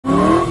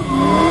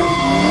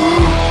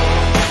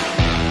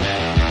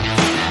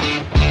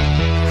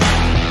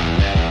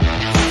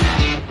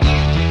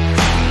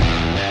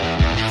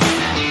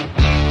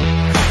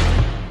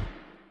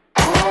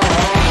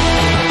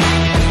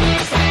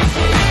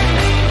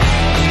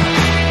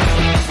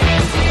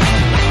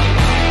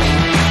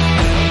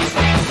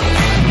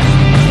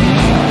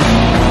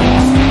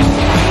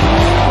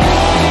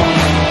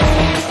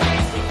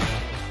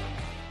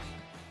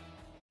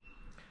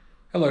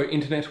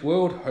internet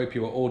world, hope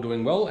you are all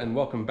doing well and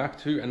welcome back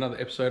to another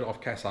episode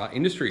of Cassar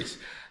Industries.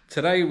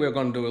 Today we're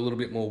going to do a little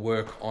bit more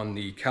work on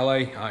the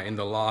Calais. In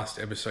the last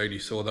episode you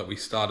saw that we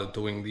started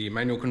doing the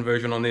manual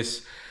conversion on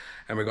this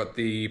and we got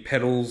the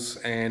pedals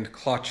and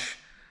clutch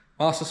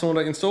master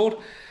cylinder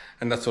installed,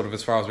 and that's sort of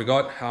as far as we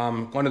got.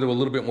 Going to do a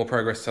little bit more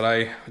progress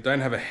today. I don't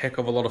have a heck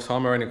of a lot of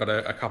time. I only got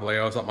a couple of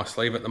hours up my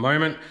sleeve at the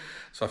moment,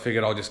 so I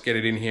figured I'll just get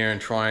it in here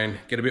and try and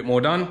get a bit more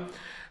done.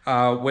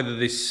 Whether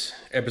this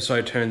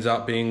episode turns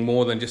out being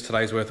more than just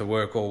today's worth of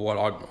work or what,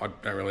 I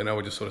don't really know.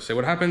 We'll just sort of see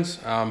what happens.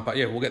 But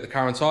yeah, we'll get the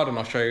car inside and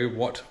I'll show you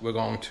what we're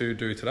going to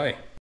do today.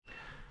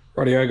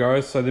 Rightio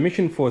guys, so the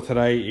mission for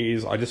today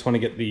is I just want to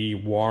get the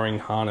wiring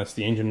harness,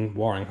 the engine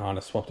wiring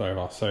harness swapped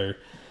over. So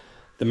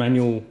the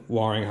manual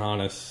wiring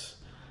harness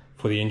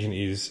for the engine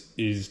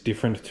is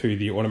different to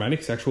the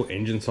automatics. The actual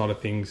engine side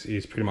of things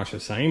is pretty much the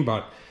same,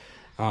 but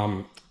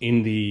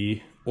in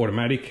the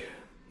automatic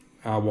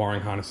wiring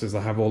harnesses, they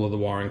have all of the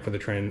wiring for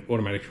the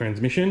automatic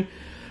transmission,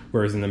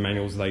 whereas in the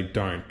manuals they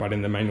don't. But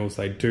in the manuals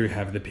they do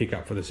have the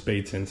pickup for the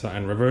speed sensor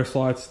and reverse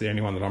lights. The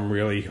only one that I'm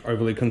really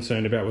overly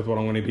concerned about with what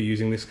I'm going to be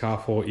using this car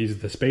for is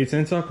the speed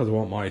sensor, because I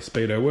want my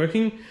speedo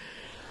working.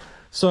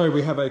 So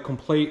we have a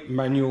complete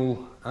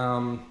manual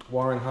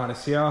wiring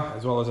harness here,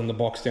 as well as in the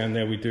box down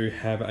there we do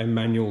have a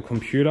manual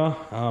computer,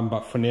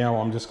 but for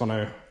now I'm just going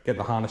to get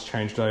the harness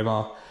changed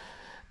over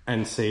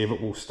and see if it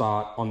will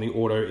start on the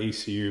auto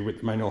ECU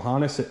with the manual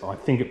harness. I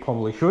think it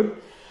probably should.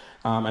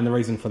 And the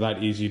reason for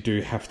that is you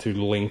do have to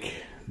link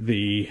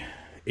the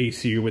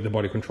ECU with the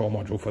body control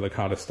module for the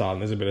car to start.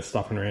 And there's a bit of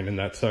stuffing around in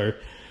that. So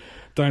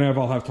don't know if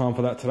I'll have time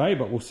for that today,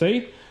 but we'll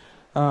see.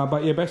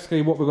 But yeah,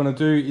 basically what we're going to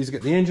do is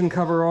get the engine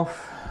cover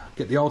off,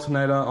 get the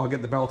alternator, I'll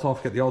get the belt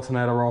off, get the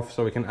alternator off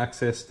so we can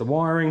access the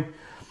wiring.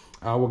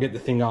 We'll get the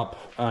thing up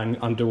and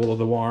undo all of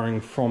the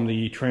wiring from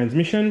the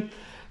transmission.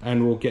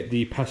 And we'll get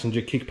the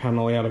passenger kick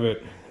panel out of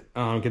it,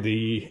 get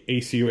the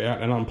ECU out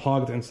and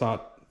unplugged and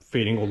start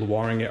feeding all the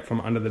wiring out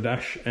from under the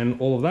dash and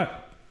all of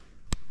that.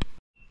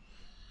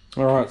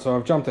 Alright, so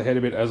I've jumped ahead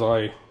a bit as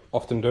I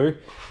often do,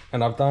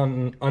 and I've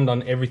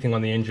undone everything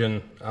on the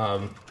engine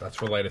that's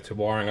related to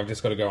wiring. I've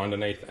just got to go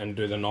underneath and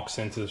do the knock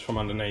sensors from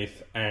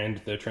underneath and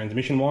the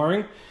transmission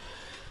wiring.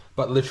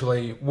 But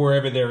literally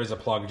wherever there is a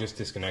plug, just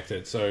disconnect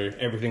it. So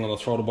everything on the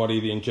throttle body,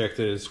 the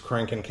injectors,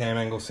 crank and cam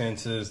angle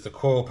sensors, the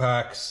coil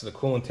packs, the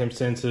coolant temp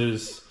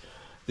sensors,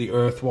 the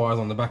earth wires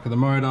on the back of the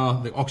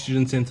motor, the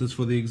oxygen sensors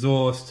for the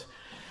exhaust.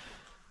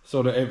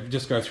 Sort of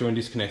just go through and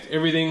disconnect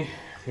everything.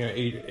 You know,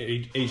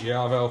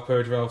 EGR valve,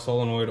 purge valve,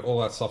 solenoid,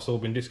 all that stuff's all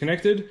been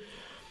disconnected.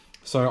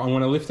 So I'm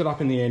going to lift it up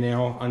in the air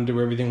now,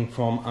 undo everything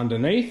from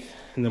underneath,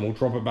 and then we'll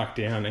drop it back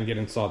down and get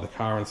inside the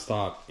car and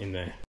start in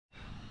there.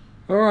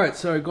 Alright,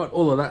 so got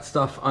all of that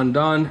stuff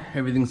undone.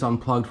 Everything's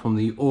unplugged from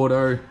the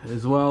auto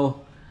as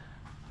well.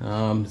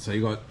 So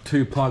you got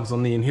two plugs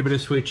on the inhibitor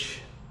switch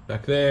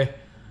back there.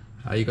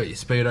 You got your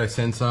speedo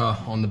sensor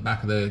on the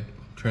back of the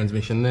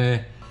transmission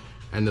there.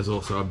 And there's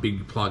also a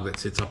big plug that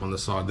sits up on the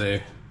side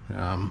there,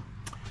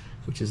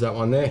 which is that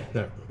one there,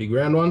 that big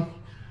round one.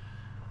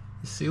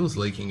 The seal's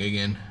leaking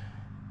again.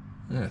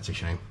 That's a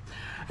shame.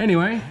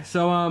 Anyway,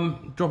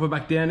 so drop it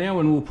back down now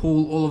and we'll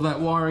pull all of that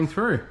wiring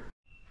through.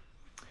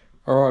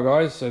 Alright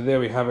guys, so there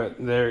we have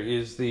it. There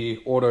is the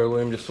auto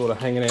loom just sort of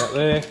hanging out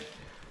there.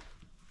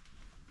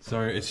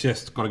 So it's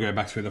just got to go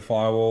back through the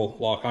firewall,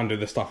 like undo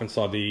the stuff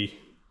inside the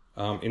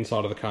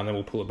inside of the car, and then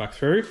we'll pull it back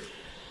through.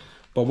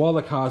 But while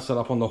the car's set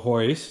up on the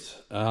hoist,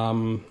 a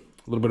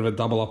little bit of a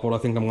double up, what I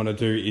think I'm going to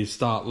do is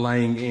start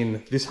laying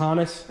in this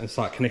harness and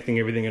start connecting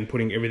everything and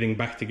putting everything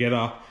back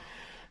together.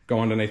 Go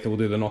underneath, we'll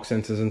do the knock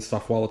sensors and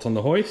stuff while it's on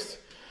the hoist.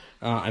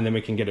 And then we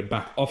can get it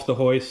back off the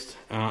hoist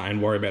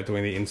and worry about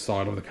doing the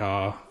inside of the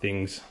car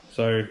things.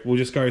 So we'll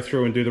just go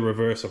through and do the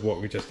reverse of what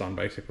we've just done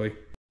basically.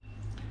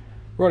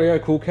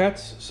 Rightio, cool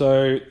cats.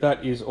 So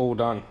that is all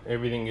done.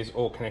 Everything is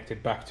all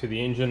connected back to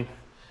the engine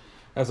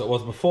as it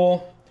was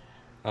before.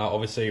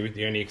 Obviously with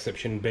the only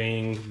exception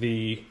being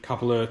the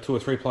couple of 2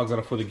 or 3 plugs that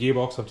are for the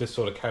gearbox. I've just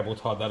sort of cable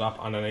tied that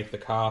up underneath the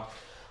car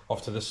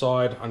off to the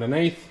side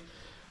underneath.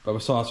 But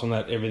besides from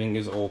that, everything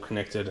is all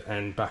connected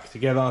and back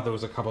together. There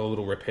was a couple of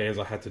little repairs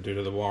I had to do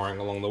to the wiring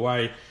along the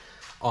way.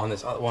 On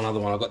this one other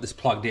one, I've got this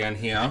plug down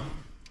here.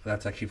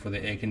 That's actually for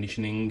the air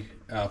conditioning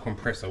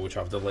compressor, which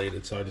I've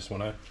deleted. So I just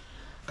want to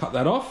cut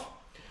that off.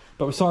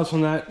 But besides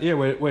from that, yeah,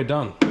 we're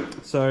done.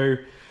 So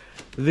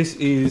this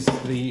is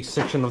the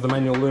section of the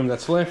manual loom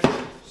that's left.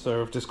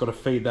 So I've just got to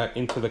feed that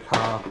into the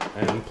car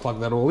and plug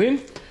that all in.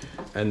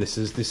 And this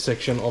is this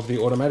section of the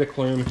automatic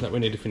loom that we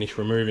need to finish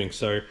removing.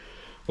 So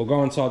we'll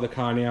go inside the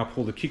car now,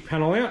 pull the kick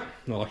panel out.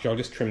 No, actually, I'll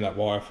just trim that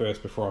wire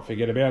first before I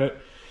forget about it.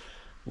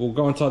 We'll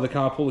go inside the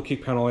car, pull the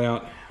kick panel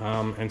out,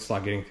 and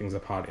start getting things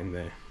apart in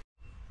there.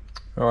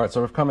 Alright,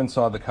 so we've come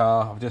inside the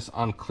car. I've just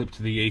unclipped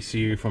the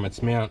ECU from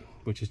its mount,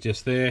 which is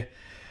just there.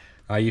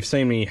 You've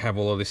seen me have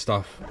all of this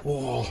stuff.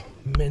 Oh,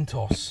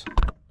 Mentos.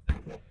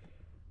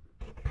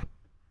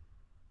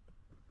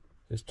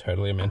 There's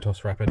totally a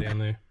Mentos wrapper down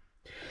there.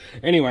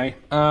 Anyway,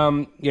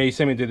 yeah, you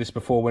seen me do this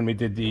before when we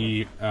did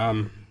the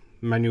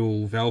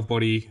manual valve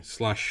body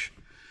slash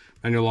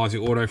manualize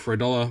your auto for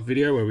 $1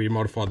 video where we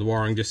modified the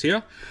wiring just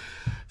here.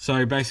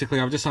 So basically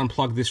I've just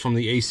unplugged this from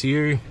the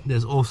ECU.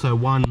 There's also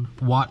one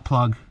white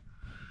plug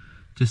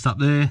just up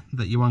there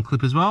that you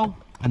unclip as well,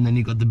 and then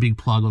you've got the big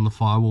plug on the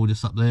firewall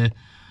just up there.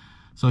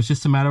 So it's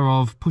just a matter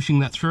of pushing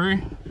that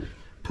through,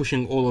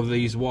 pushing all of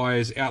these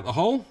wires out the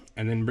hole,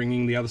 and then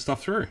bringing the other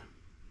stuff through.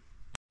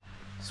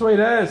 Sweet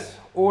as,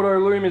 auto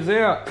loom is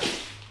out.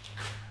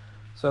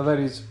 So that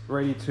is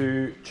ready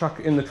to chuck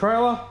in the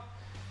trailer.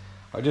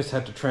 I just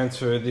had to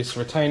transfer this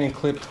retaining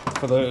clip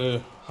for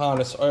the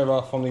harness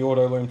over from the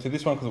auto loom to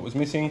this one because it was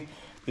missing.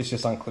 This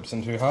just unclips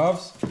in 2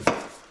 halves.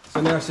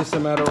 So now it's just a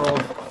matter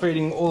of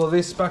feeding all of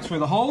this back through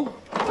the hole.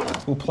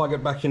 We'll plug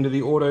it back into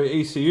the auto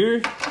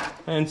ECU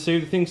and see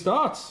if the thing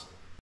starts.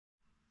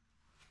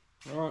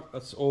 Alright,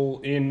 that's all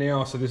in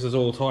now, so this is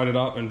all tidied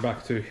up and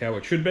back to how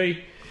it should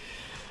be.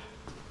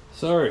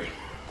 So,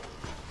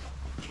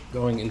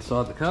 going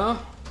inside the car.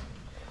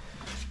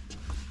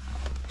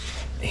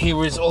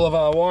 Here is all of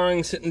our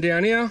wiring sitting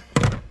down here.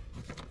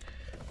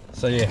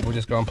 So yeah, we'll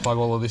just go and plug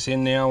all of this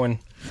in now and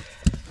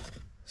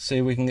see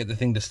if we can get the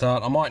thing to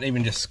start. I might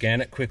even just scan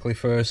it quickly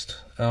first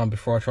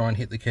before I try and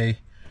hit the key.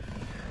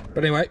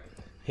 But anyway,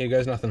 here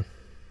goes nothing.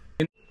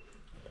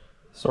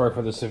 Sorry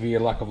for the severe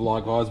lack of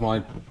light, guys.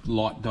 My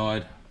light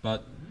died,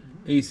 but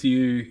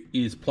ECU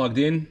is plugged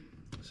in.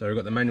 So we've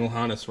got the manual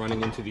harness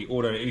running into the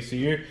auto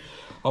ECU.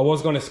 I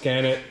was going to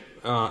scan it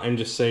and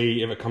just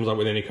see if it comes up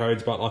with any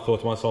codes, but I thought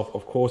to myself,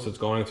 of course it's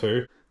going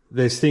to.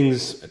 There's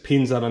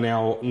pins that are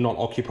now not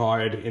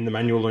occupied in the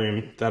manual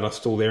loom that are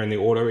still there in the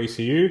auto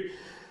ECU.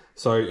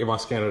 So if I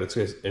scan it,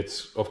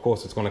 it's of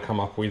course it's going to come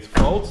up with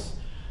faults.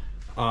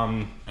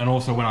 And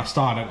also when I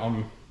start it,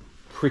 I'm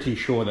pretty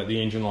sure that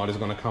the engine light is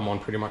going to come on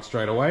pretty much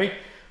straight away.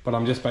 But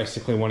I'm just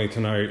basically wanting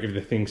to know if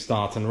the thing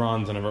starts and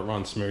runs and if it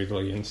runs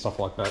smoothly and stuff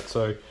like that.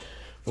 So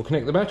we'll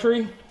connect the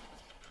battery.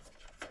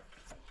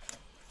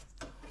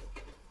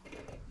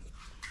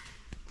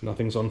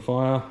 Nothing's on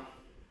fire.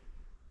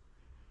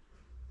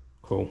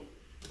 Cool.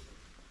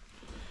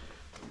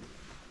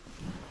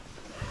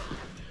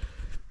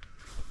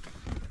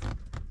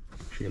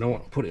 You know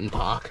what? Put it in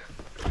park.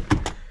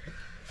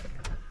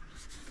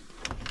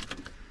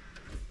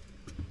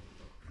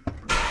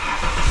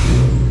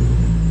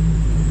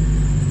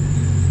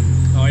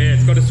 Oh yeah,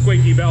 it's got a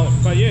squeaky belt,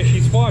 but yeah,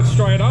 she's fired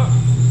straight up.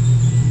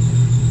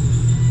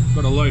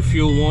 Got a low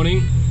fuel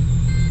warning,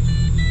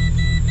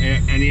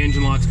 and the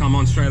engine lights come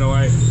on straight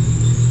away.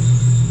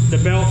 The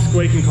belt's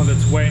squeaking because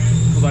it's wet,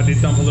 because I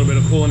did dump a little bit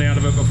of coolant out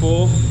of it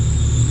before.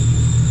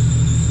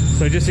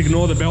 So just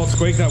ignore the belt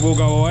squeak, that will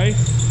go away.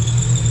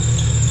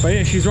 But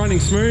yeah, she's running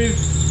smooth.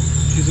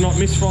 She's not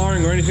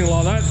misfiring or anything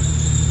like that.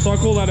 So I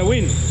call that a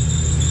win.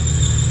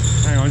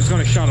 Hang on, I'm just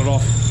gonna shut it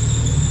off.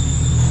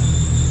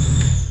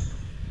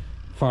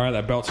 Far out,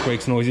 that belt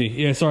squeak's noisy.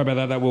 Yeah, sorry about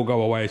that, that will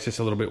go away. It's just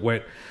a little bit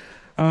wet.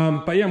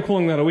 But yeah, I'm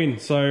calling that a win.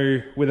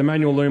 So with a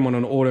manual loom on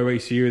an auto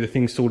ECU, the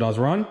thing still does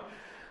run.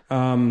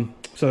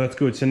 So that's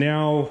good. So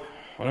now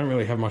I don't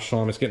really have much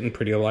time. It's getting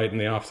pretty late in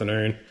the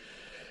afternoon.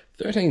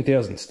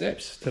 13,000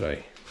 steps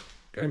today.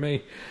 Go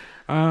me.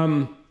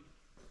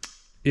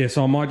 Yeah,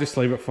 so I might just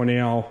leave it for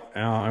now,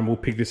 and we'll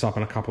pick this up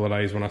in a couple of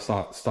days when I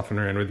start stuffing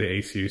around with the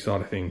ECU side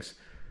of things.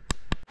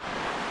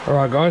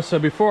 Alright guys, so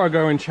before I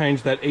go and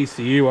change that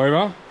ECU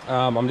over,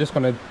 I'm just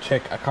going to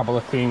check a couple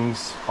of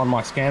things on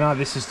my scanner.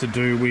 This is to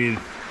do with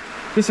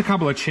just a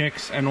couple of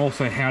checks and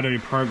also how to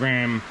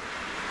program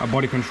a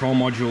body control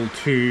module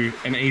to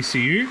an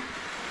ECU.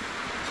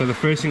 So the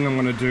first thing I'm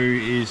going to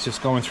do is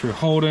just going through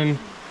Holden,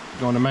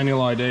 go on to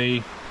manual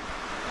ID,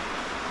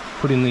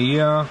 put in the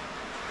year.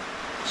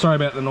 Sorry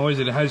about the noise,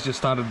 it has just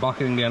started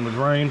bucketing down with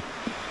rain.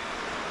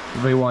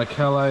 VY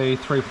Calais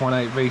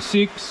 3.8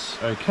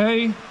 V6,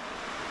 okay.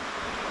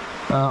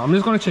 I'm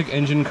just going to check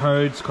engine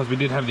codes because we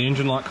did have the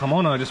engine light come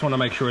on. I just want to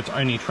make sure it's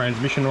only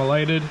transmission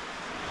related.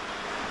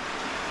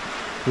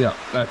 Yeah,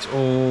 that's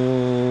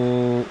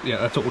all. Yeah,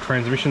 that's all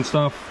transmission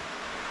stuff.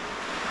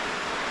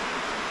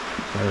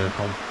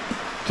 So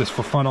just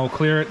for fun, I'll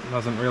clear it.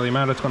 Doesn't really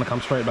matter. It's going to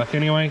come straight back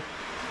anyway.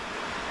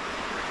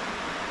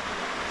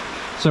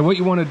 So what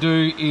you want to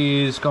do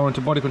is go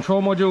into body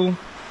control module,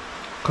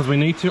 because we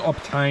need to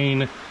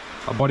obtain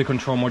a body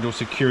control module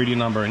security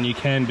number, and you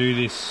can do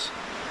this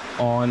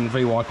on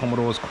VY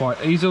Commodores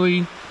quite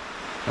easily.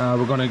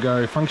 We're going to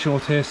go functional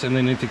test and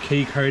then into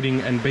key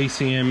coding and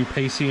BCM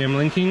PCM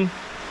linking.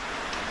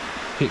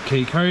 Hit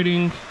key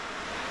coding,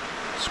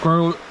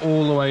 scroll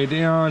all the way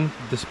down,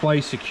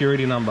 display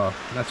security number.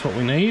 That's what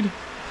we need.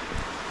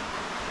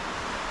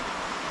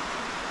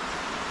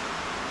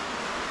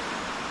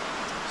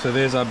 So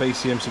there's our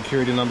BCM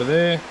security number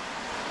there.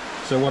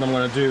 So what I'm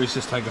going to do is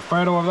just take a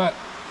photo of that.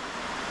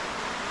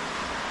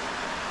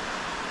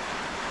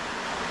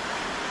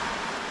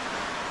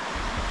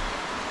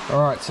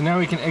 Alright, so now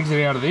we can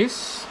exit out of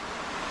this.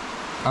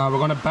 We're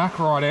going to back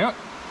right out.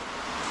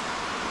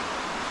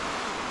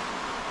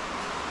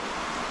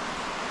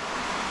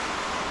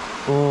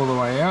 All the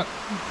way out.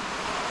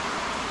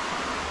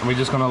 And we're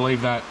just going to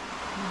leave that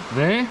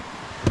there.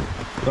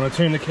 I'm gonna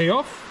turn the key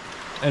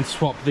off and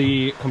swap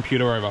the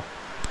computer over.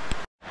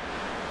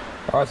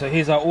 Alright, so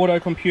here's our auto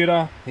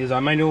computer, here's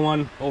our manual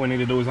one. All we need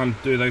to do is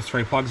undo those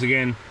 3 plugs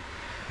again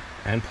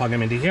and plug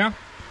them into here,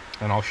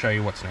 and I'll show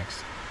you what's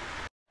next.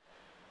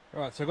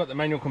 Alright, so I've got the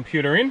manual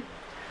computer in.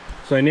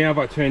 So now if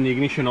I turn the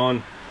ignition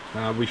on,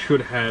 we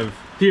should have,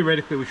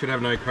 theoretically we should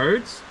have no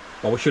codes,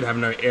 or we should have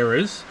no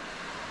errors.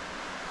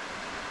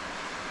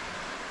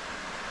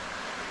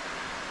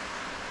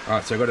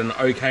 Alright, so I got an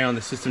OK on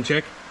the system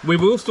check. We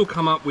will still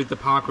come up with the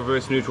park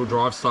reverse neutral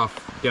drive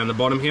stuff down the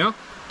bottom here,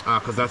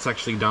 because that's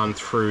actually done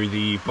through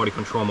the body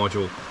control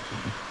module.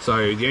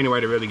 So the only way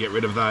to really get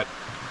rid of that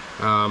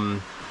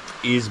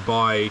is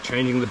by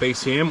changing the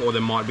BCM, or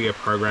there might be a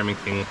programming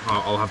thing.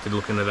 I'll have to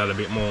look into that a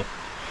bit more.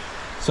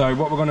 So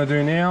what we're going to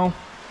do now,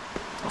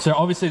 so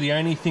obviously the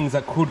only things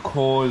that could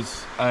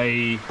cause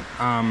an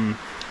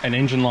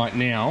engine light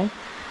now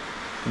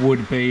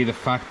would be the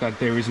fact that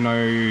there is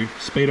no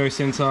speedo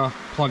sensor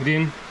plugged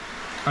in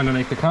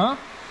underneath the car.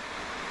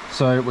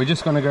 So we're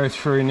just going to go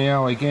through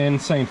now again,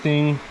 same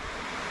thing,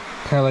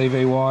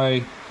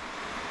 KLEVY,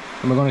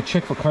 and we're going to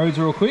check for codes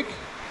real quick.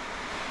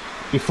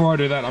 Before I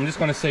do that, I'm just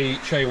going to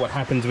show you what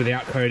happens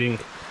without coding.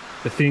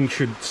 The thing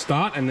should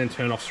start and then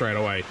turn off straight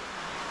away.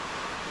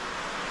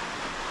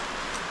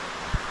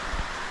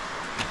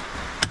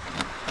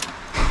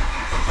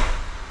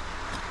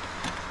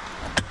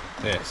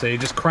 Yeah, so it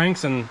just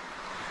cranks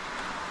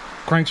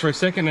for a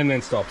second and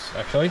then stops,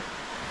 actually.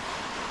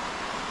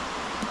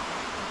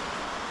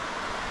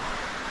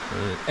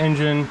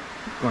 Engine,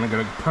 going to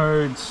go to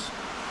codes.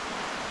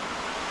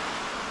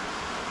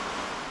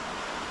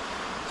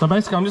 So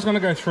basically I'm just going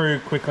to go through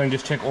quickly and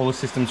just check all the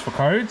systems for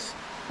codes,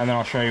 and then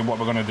I'll show you what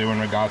we're going to do in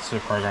regards to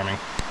programming.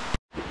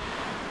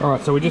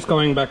 Alright, so we're just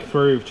going back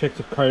through, checked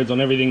the codes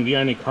on everything. The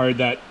only code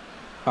that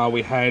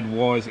we had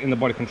was in the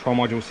body control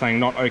module saying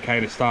not okay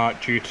to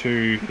start due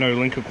to no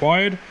link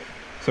acquired.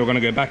 So we're going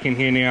to go back in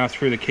here now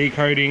through the key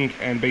coding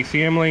and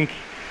BCM link,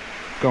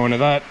 go into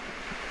that.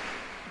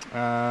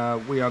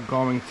 We are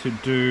going to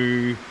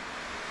do,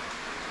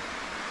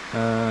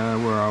 where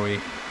are we?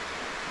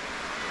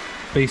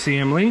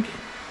 BCM link.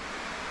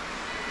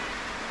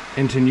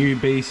 Enter new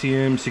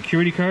BCM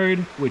security code,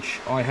 which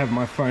I have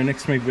my phone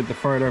next to me with the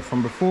photo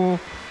from before.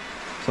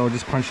 So I'll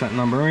just punch that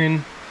number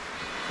in.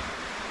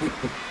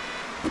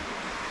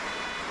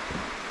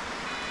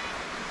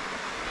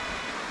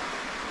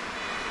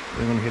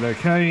 We're going to hit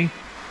OK.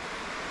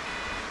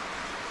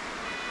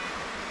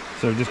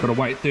 So we've just got to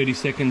wait 30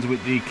 seconds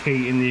with the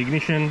key in the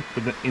ignition,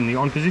 in the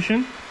on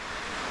position.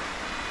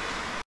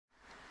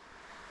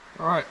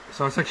 Alright,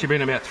 so it's actually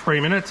been about 3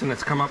 minutes and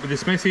it's come up with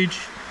this message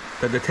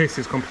that the test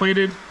is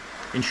completed.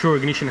 Ensure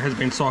ignition has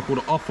been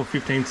cycled off for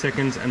 15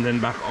 seconds and then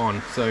back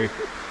on. So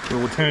we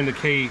will turn the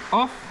key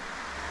off,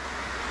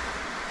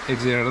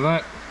 exit out of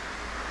that.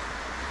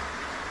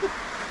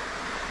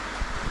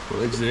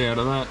 We'll exit out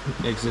of that,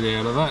 exit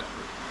out of that,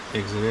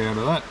 exit out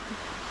of that.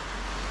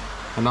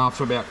 And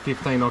after about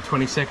 15 or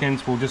 20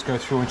 seconds, we'll just go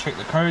through and check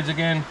the codes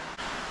again.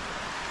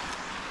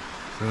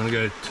 So I'm going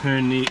to go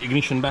turn the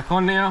ignition back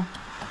on now.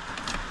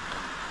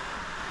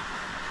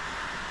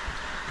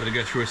 Got to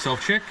go through a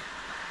self-check.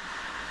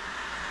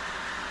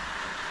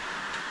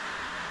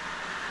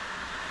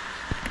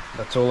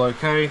 That's all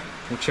okay.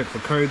 We'll check for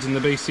codes in the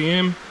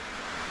BCM.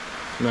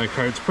 No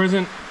codes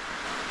present.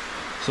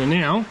 So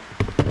now,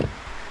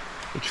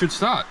 it should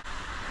start.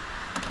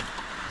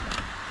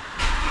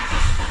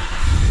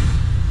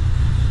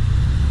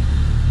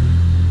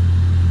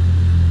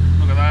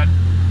 Look at that.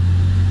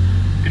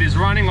 It is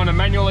running on a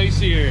manual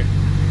ECU.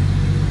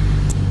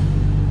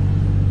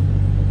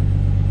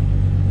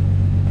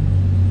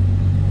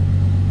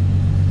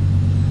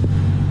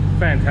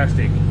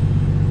 Fantastic.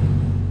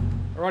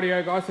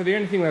 Rightio guys, so the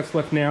only thing that's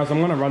left now is I'm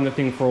going to run the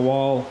thing for a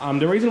while.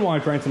 The reason why I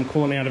drained some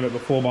coolant out of it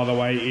before, by the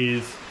way,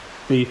 is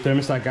the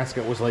thermostat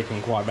gasket was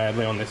leaking quite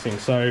badly on this thing.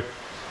 So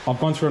I've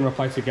gone through and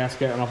replaced the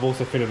gasket, and I've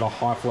also fitted a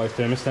high flow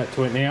thermostat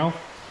to it now.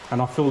 And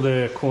I filled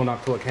the coolant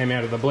up till it came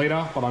out of the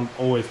bleeder, but I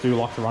always do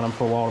like to run them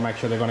for a while to make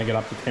sure they're going to get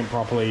up to temp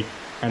properly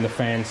and the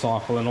fan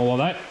cycle and all of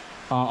that.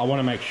 I want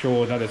to make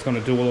sure that it's going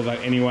to do all of that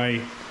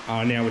anyway.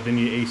 Now with the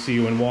new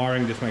ECU and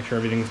wiring, just make sure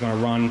everything's going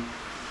to run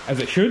as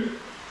it should.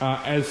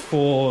 As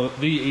for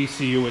the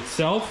ECU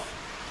itself,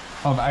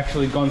 I've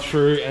actually gone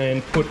through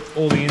and put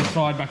all the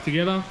inside back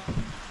together.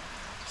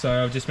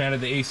 So I've just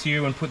mounted the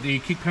ECU and put the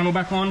kick panel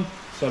back on.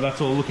 So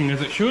that's all looking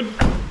as it should.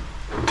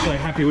 So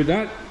happy with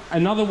that.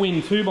 Another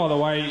win too, by the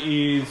way,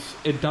 is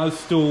it does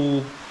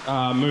still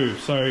move.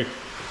 So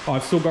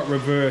I've still got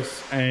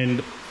reverse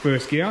and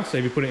first gear. So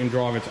if you put it in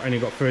drive, it's only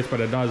got first,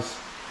 but it does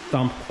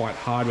thump quite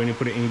hard when you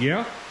put it in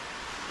gear.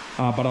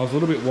 But I was a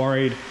little bit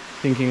worried,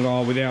 thinking,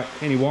 oh, without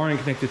any wiring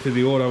connected to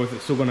the auto, is it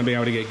still going to be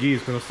able to get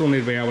gears? Because I still need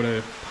to be able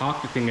to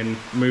park the thing and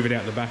move it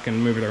out the back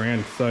and move it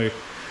around. So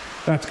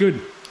that's good.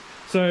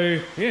 So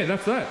yeah,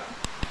 that's that.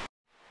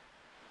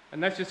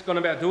 And that's just going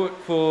to about do it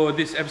for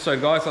this episode,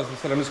 guys. As I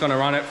said, I'm just going to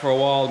run it for a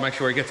while, make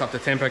sure it gets up to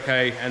temp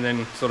okay, and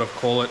then sort of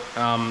call it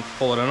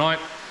a night.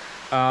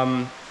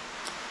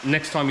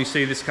 next time you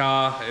see this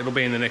car, it'll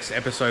be in the next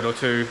episode or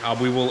two,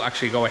 we will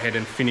actually go ahead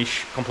and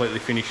completely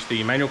finish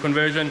the manual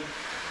conversion.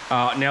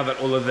 Now that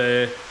all of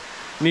the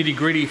nitty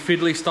gritty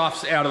fiddly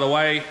stuff's out of the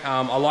way,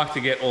 I like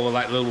to get all of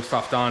that little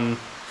stuff done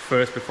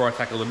first before I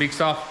tackle the big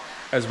stuff,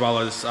 as well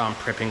as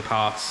prepping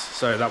parts.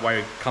 So that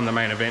way, come the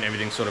main event,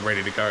 everything's sort of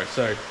ready to go.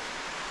 So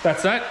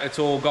that's that. It's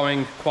all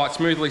going quite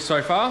smoothly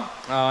so far.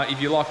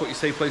 If you like what you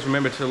see, please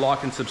remember to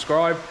like and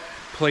subscribe.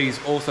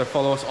 Please also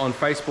follow us on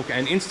Facebook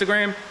and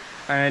Instagram.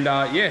 And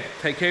yeah,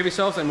 take care of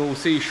yourselves, and we'll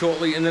see you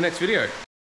shortly in the next video.